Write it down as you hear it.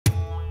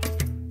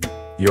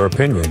Your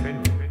opinion.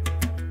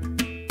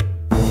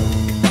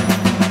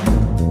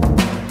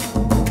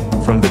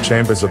 From the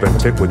chambers of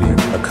antiquity,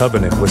 a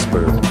covenant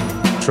whispered.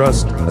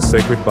 Trust, a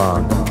sacred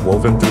bond,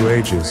 woven through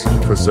ages,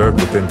 preserved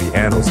within the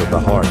annals of the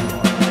heart.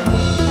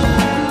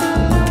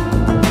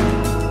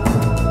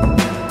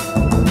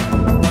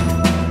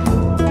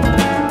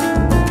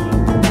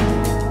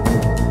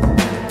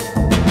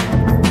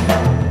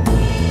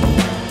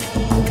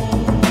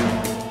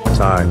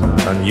 Time,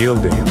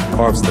 unyielding,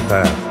 carves the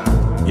path.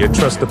 Yet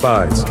trust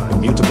abides,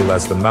 immutable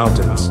as the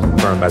mountains,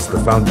 firm as the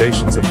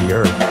foundations of the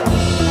earth.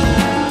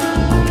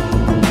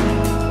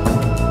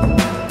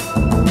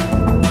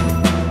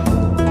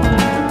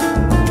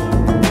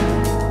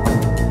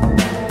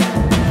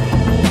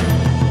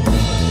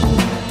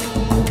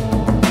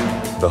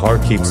 The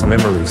heart keeps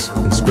memories,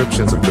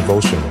 inscriptions of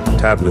devotion,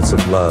 tablets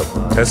of love,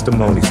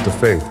 testimonies to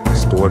faith,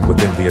 stored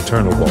within the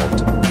eternal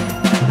vault.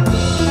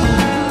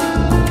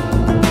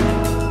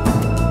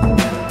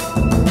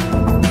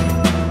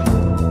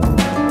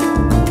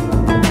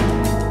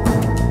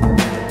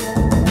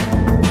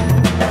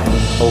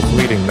 O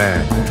fleeting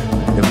man,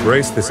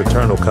 embrace this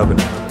eternal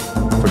covenant.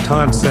 For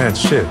time's sands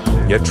shift,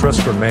 yet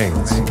trust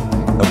remains.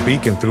 A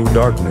beacon through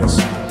darkness,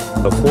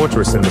 a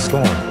fortress in the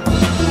storm.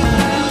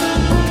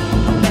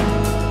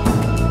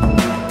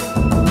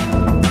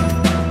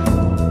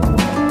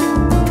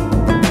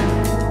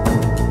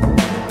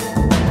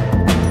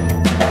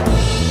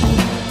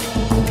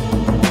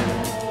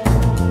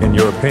 In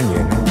your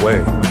opinion,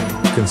 weigh,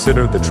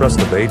 consider the trust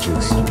of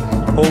ages.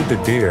 Hold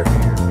it dear,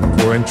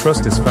 for in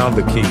trust is found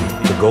the key,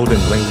 the golden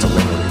link to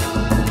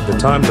memory, the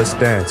timeless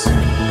dance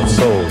of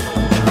soul,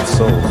 of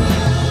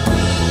soul.